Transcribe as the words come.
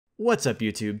What's up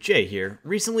YouTube, Jay here.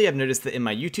 Recently I've noticed that in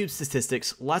my YouTube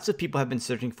statistics, lots of people have been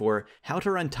searching for how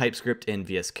to run TypeScript in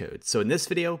VS Code. So in this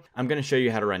video, I'm going to show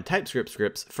you how to run TypeScript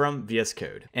scripts from VS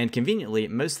Code. And conveniently,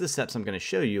 most of the steps I'm going to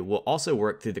show you will also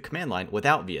work through the command line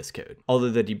without VS Code.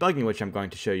 Although the debugging which I'm going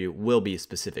to show you will be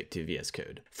specific to VS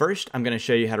Code. First, I'm going to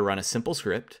show you how to run a simple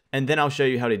script, and then I'll show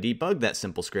you how to debug that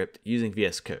simple script using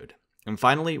VS Code. And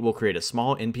finally, we'll create a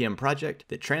small NPM project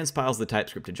that transpiles the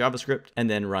TypeScript to JavaScript and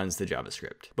then runs the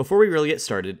JavaScript. Before we really get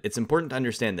started, it's important to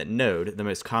understand that Node, the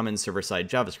most common server-side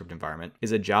JavaScript environment,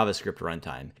 is a JavaScript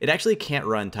runtime. It actually can't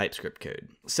run TypeScript code.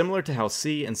 Similar to how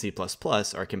C and C++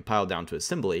 are compiled down to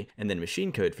assembly and then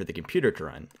machine code for the computer to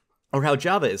run, or how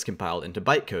Java is compiled into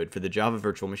bytecode for the Java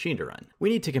virtual machine to run. We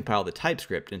need to compile the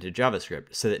TypeScript into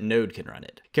JavaScript so that Node can run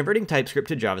it. Converting TypeScript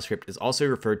to JavaScript is also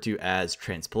referred to as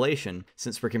transpilation,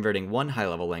 since we're converting one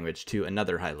high-level language to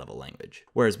another high-level language.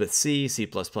 Whereas with C, C++,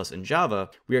 and Java,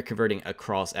 we are converting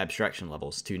across abstraction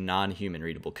levels to non-human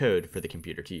readable code for the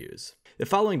computer to use. The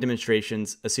following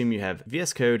demonstrations assume you have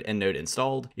VS Code and Node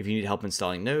installed. If you need help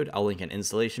installing Node, I'll link an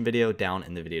installation video down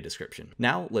in the video description.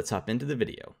 Now, let's hop into the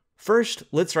video. First,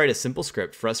 let's write a simple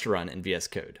script for us to run in VS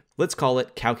Code. Let's call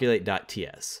it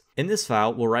calculate.ts. In this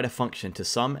file, we'll write a function to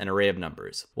sum an array of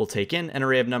numbers. We'll take in an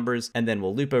array of numbers, and then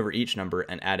we'll loop over each number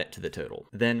and add it to the total.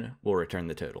 Then we'll return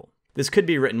the total. This could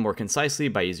be written more concisely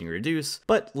by using reduce,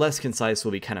 but less concise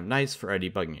will be kind of nice for our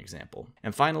debugging example.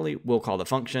 And finally, we'll call the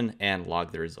function and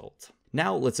log the result.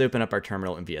 Now let's open up our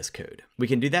terminal in VS Code. We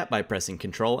can do that by pressing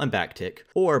Ctrl and backtick,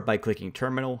 or by clicking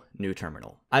Terminal, New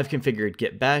Terminal. I've configured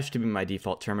Git Bash to be my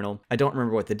default terminal. I don't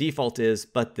remember what the default is,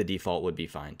 but the default would be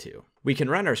fine too. We can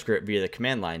run our script via the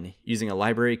command line using a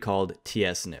library called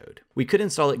tsnode. We could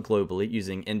install it globally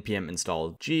using npm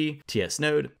install g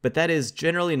tsnode, but that is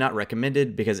generally not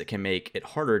recommended because it can make it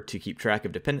harder to keep track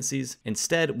of dependencies.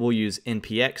 Instead, we'll use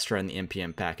npx to run the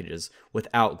npm packages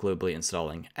without globally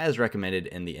installing, as recommended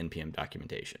in the npm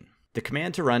documentation. The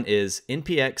command to run is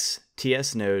npx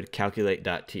tsnode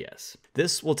calculate.ts.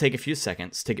 This will take a few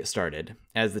seconds to get started,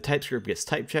 as the TypeScript gets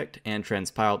type checked and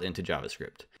transpiled into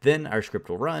JavaScript. Then our script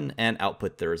will run and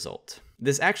output the result.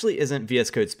 This actually isn't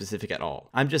VS Code specific at all.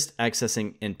 I'm just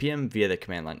accessing npm via the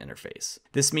command line interface.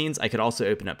 This means I could also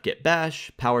open up Git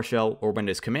Bash, PowerShell, or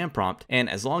Windows Command Prompt, and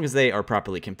as long as they are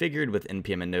properly configured with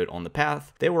npm and Node on the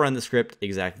path, they will run the script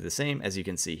exactly the same as you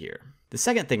can see here. The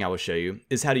second thing I will show you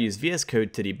is how to use VS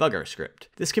Code to debug our script.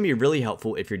 This can be really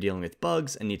helpful if you're dealing with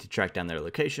bugs and need to track down their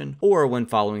location, or when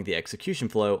following the execution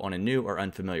flow on a new or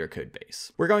unfamiliar code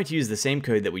base. We're going to use the same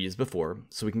code that we used before,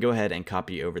 so we can go ahead and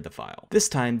copy over the file. This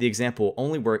time, the example will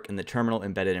only work in the terminal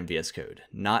embedded in VS Code,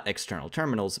 not external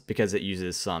terminals, because it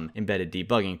uses some embedded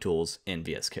debugging tools in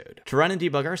VS Code. To run and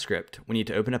debug our script, we need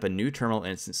to open up a new terminal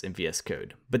instance in VS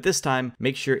Code, but this time,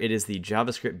 make sure it is the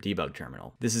JavaScript debug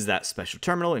terminal. This is that special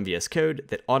terminal in VS Code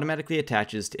that automatically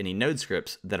attaches to any Node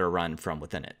scripts that are run from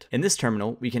within it. In this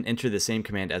terminal, we can enter the same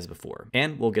command as before,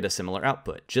 and we'll get a similar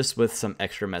output, just with some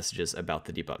extra messages about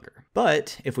the debugger.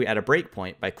 But if we add a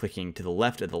breakpoint by clicking to the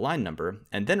left of the line number,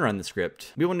 and then run the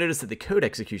script, we will notice that the code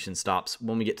execution stops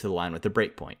when we get to the line with the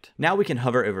breakpoint. Now we can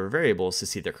hover over variables to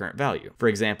see their current value. For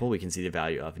example, we can see the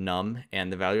value of num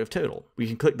and the value of total. We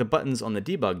can click the buttons on the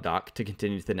debug dock to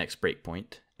continue to the next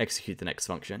breakpoint, execute the next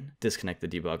function, disconnect the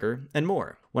debugger, and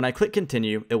more. When I click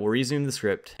continue, it will resume the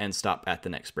script and stop at the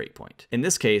next breakpoint. In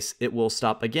this case, it will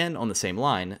stop again on the same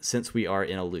line since we are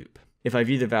in a loop. If I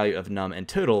view the value of num and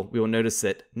total, we will notice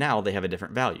that now they have a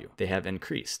different value. They have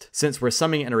increased. Since we're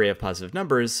summing an array of positive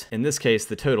numbers, in this case,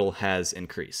 the total has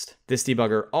increased. This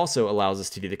debugger also allows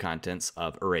us to view the contents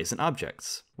of arrays and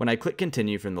objects. When I click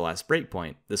continue from the last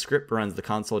breakpoint, the script runs the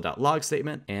console.log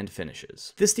statement and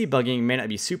finishes. This debugging may not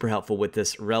be super helpful with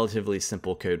this relatively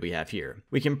simple code we have here.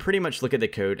 We can pretty much look at the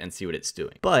code and see what it's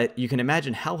doing. But you can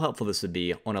imagine how helpful this would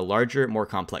be on a larger, more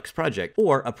complex project,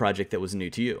 or a project that was new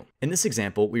to you. In this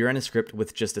example, we ran a script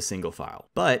with just a single file.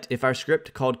 But if our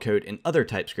script called code in other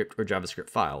TypeScript or JavaScript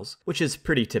files, which is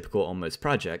pretty typical on most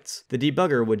projects, the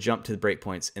debugger would jump to the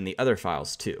breakpoints in the other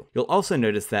files too. You'll also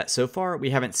notice that so far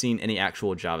we haven't seen any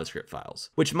actual JavaScript files,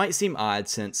 which might seem odd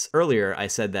since earlier I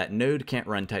said that Node can't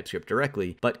run TypeScript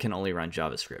directly, but can only run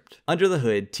JavaScript. Under the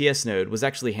hood, tsnode was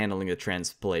actually handling the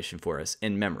transpilation for us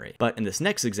in memory, but in this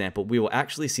next example, we will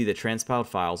actually see the transpiled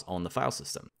files on the file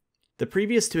system. The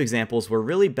previous two examples were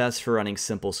really best for running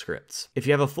simple scripts. If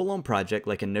you have a full-on project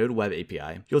like a Node Web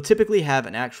API, you'll typically have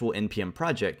an actual npm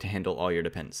project to handle all your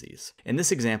dependencies. In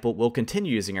this example, we'll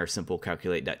continue using our simple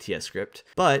calculate.ts script,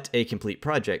 but a complete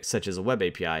project such as a web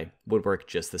API would work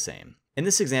just the same. In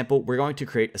this example, we're going to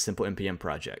create a simple npm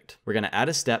project. We're going to add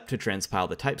a step to transpile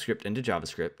the TypeScript into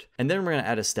JavaScript, and then we're going to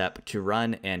add a step to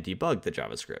run and debug the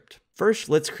JavaScript. First,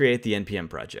 let's create the npm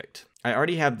project. I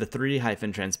already have the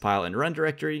 3-transpile and run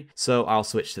directory, so I'll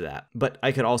switch to that. But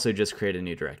I could also just create a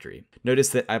new directory. Notice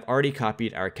that I've already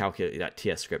copied our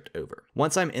calculate.ts script over.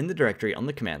 Once I'm in the directory on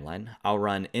the command line, I'll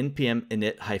run npm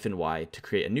init-y to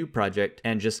create a new project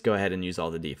and just go ahead and use all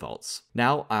the defaults.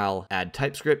 Now I'll add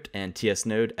TypeScript and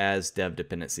tsnode as dev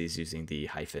dependencies using the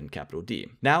 -D.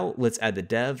 Now let's add the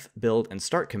dev, build, and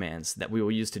start commands that we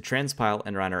will use to transpile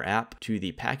and run our app to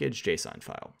the package.json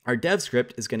file. Our dev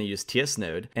script is going to use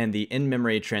tsnode and the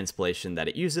in-memory transpilation that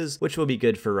it uses, which will be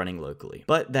good for running locally.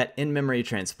 But that in-memory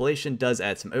transpilation does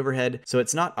add some overhead, so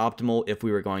it's not optimal if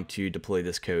we were going to deploy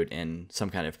this code in some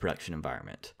kind of production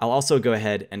environment. I'll also go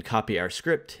ahead and copy our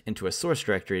script into a source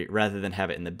directory rather than have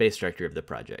it in the base directory of the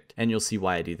project, and you'll see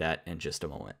why I do that in just a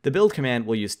moment. The build command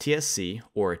will use tsc,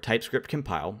 or TypeScript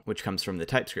compile, which comes from the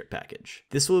TypeScript package.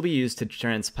 This will be used to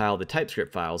transpile the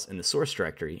TypeScript files in the source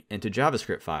directory into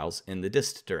JavaScript files in the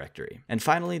dist directory. And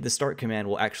finally, the start command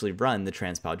will actually run the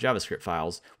transpiled JavaScript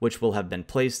files, which will have been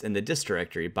placed in the dist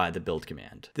directory by the build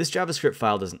command. This JavaScript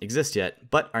file doesn't exist yet,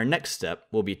 but our next step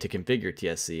will be to configure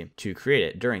tsc to create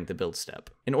it during the build step.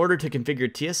 In order to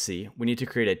configure tsc, we need to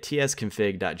create a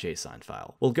tsconfig.json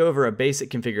file. We'll go over a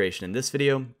basic configuration in this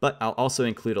video, but I'll also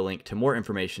include a link to more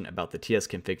information about the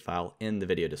tsconfig file in the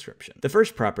video description. The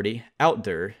first property,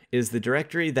 outdir, is the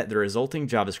directory that the resulting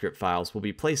JavaScript files will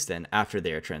be placed in after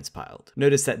they are transpiled.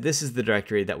 Notice that this is the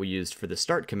directory that we used for the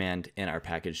start command in our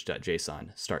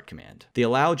package.json start command. The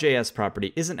allow.js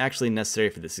property isn't actually necessary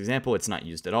for this example, it's not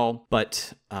used at all,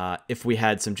 but if we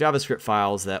had some JavaScript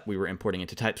files that we were importing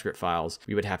into TypeScript files,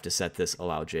 we would have to set this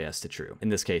allow.js to true. In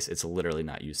this case, it's literally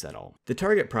not used at all. The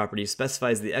target property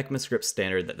specifies the ECMAScript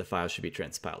standard that the file should be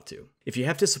transpiled to. If you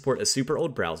have to support a super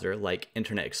old browser, like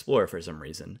Internet Explorer for some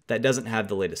reason, that doesn't have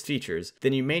the latest features,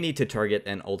 then you may need to target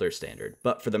an older standard,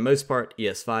 but for the most part,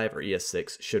 ES5 or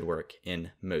ES6 should work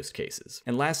in most cases.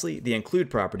 And lastly, the include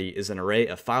property is an array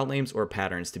of file names or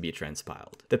patterns to be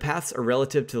transpiled. The paths are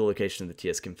relative to the location of the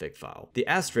tsconfig file. The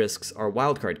asterisks are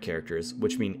wildcard characters,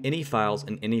 which mean any files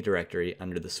in any directory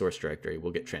under the source directory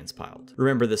will get transpiled.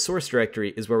 Remember, the source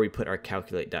directory is where we put our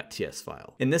calculate.ts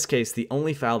file. In this case, the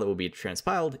only file that will be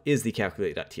transpiled is the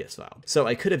calculate.ts file. So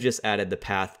I could have just added the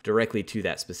path directly to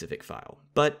that specific file.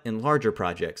 But in larger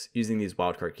projects, using these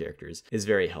wildcard characters is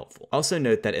very helpful. Also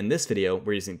note that in this video,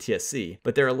 we're using tsc,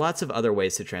 but there are lots of other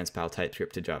ways to transpile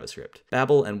TypeScript to JavaScript.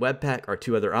 Babel and Webpack are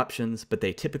two other options, but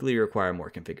they typically require more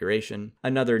configuration.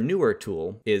 Another newer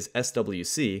tool is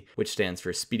SWC, which stands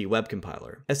for Speedy Web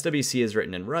Compiler. SWC is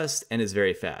written in Rust and is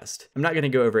very fast. I'm not going to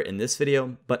go over it in this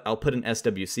video, but I'll put an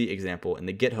SWC example in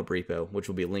the GitHub repo, which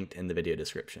will be linked in the video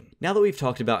description. Now that we've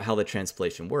talked about how the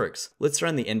transpilation works, let's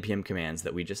run the npm commands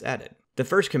that we just added. The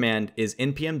first command is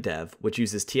npm dev, which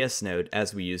uses tsnode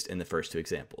as we used in the first two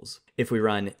examples. If we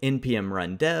run npm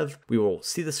run dev, we will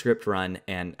see the script run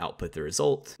and output the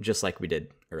result, just like we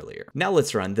did earlier. Now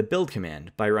let's run the build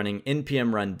command by running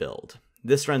npm run build.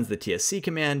 This runs the tsc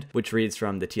command, which reads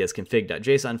from the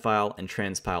tsconfig.json file and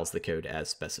transpiles the code as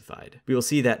specified. We will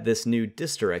see that this new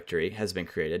dist directory has been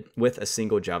created with a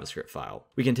single JavaScript file.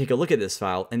 We can take a look at this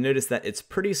file and notice that it's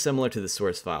pretty similar to the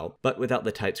source file, but without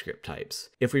the TypeScript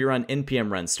types. If we run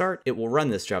npm run start, it will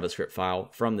run this JavaScript file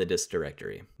from the dist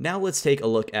directory. Now let's take a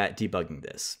look at debugging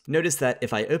this. Notice that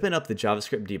if I open up the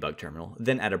JavaScript debug terminal,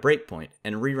 then add a breakpoint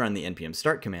and rerun the npm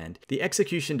start command, the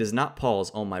execution does not pause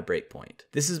on my breakpoint.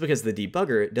 This is because the debugger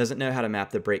doesn't know how to map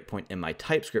the breakpoint in my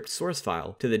TypeScript source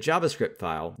file to the JavaScript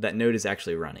file that Node is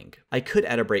actually running. I could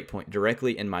add a breakpoint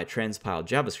directly in my transpiled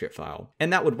JavaScript file,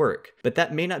 and that would work, but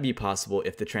that may not be possible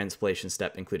if the transpilation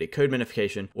step included code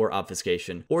minification or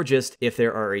obfuscation, or just if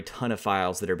there are a ton of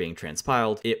files that are being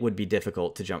transpiled, it would be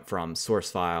difficult to jump from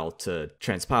source file to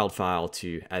transpiled file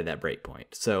to add that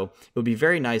breakpoint. So it would be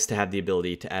very nice to have the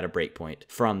ability to add a breakpoint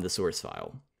from the source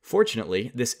file.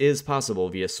 Fortunately, this is possible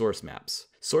via source maps.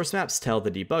 Source maps tell the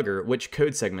debugger which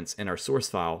code segments in our source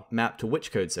file map to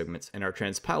which code segments in our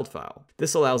transpiled file.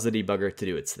 This allows the debugger to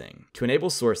do its thing. To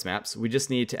enable source maps, we just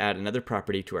need to add another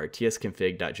property to our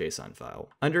tsconfig.json file.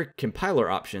 Under compiler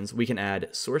options, we can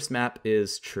add source map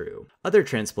is true. Other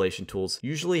transpilation tools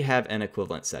usually have an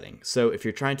equivalent setting, so if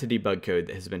you're trying to debug code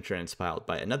that has been transpiled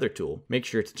by another tool, make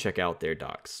sure to check out their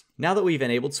docs. Now that we've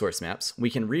enabled source maps, we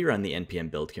can rerun the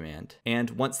npm build command, and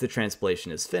once the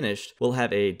transpilation is finished, we'll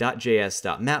have a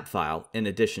 .js.map file in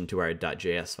addition to our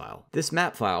 .js file. This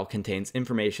map file contains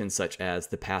information such as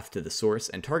the path to the source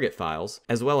and target files,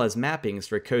 as well as mappings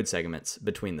for code segments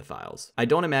between the files. I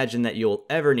don't imagine that you'll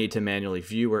ever need to manually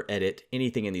view or edit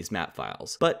anything in these map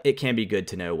files, but it can be good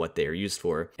to know what they are used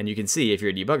for, and you can see if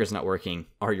your debugger's not working,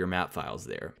 are your map files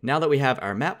there. Now that we have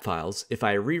our map files, if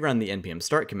I rerun the npm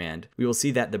start command, we will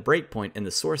see that the breakpoint in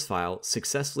the source file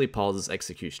successfully pauses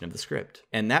execution of the script.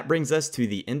 And that brings us to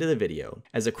the end of the video.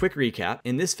 As a quick recap,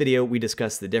 in this video we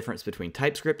discussed the difference between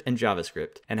TypeScript and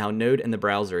JavaScript, and how Node in the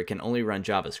browser can only run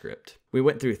JavaScript. We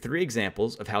went through 3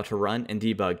 examples of how to run and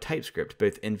debug TypeScript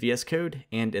both in VS Code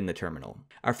and in the terminal.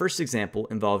 Our first example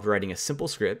involved writing a simple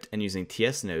script and using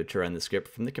tsnode to run the script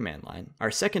from the command line. Our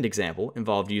second example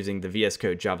involved using the VS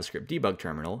Code JavaScript debug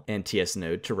terminal and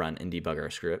tsnode to run and debug our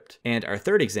script. And our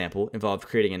third example involved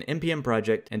creating an npm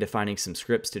project and defining some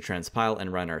scripts to transpile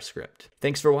and run our script.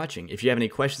 Thanks for watching. If you have any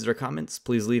questions or comments,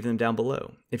 please leave them down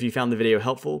below. If you found the video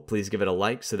helpful, please give it a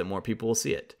like so that more people will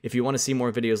see it. If you want to see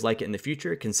more videos like it in the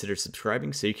future, consider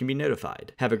subscribing so you can be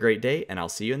notified. Have a great day, and I'll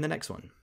see you in the next one.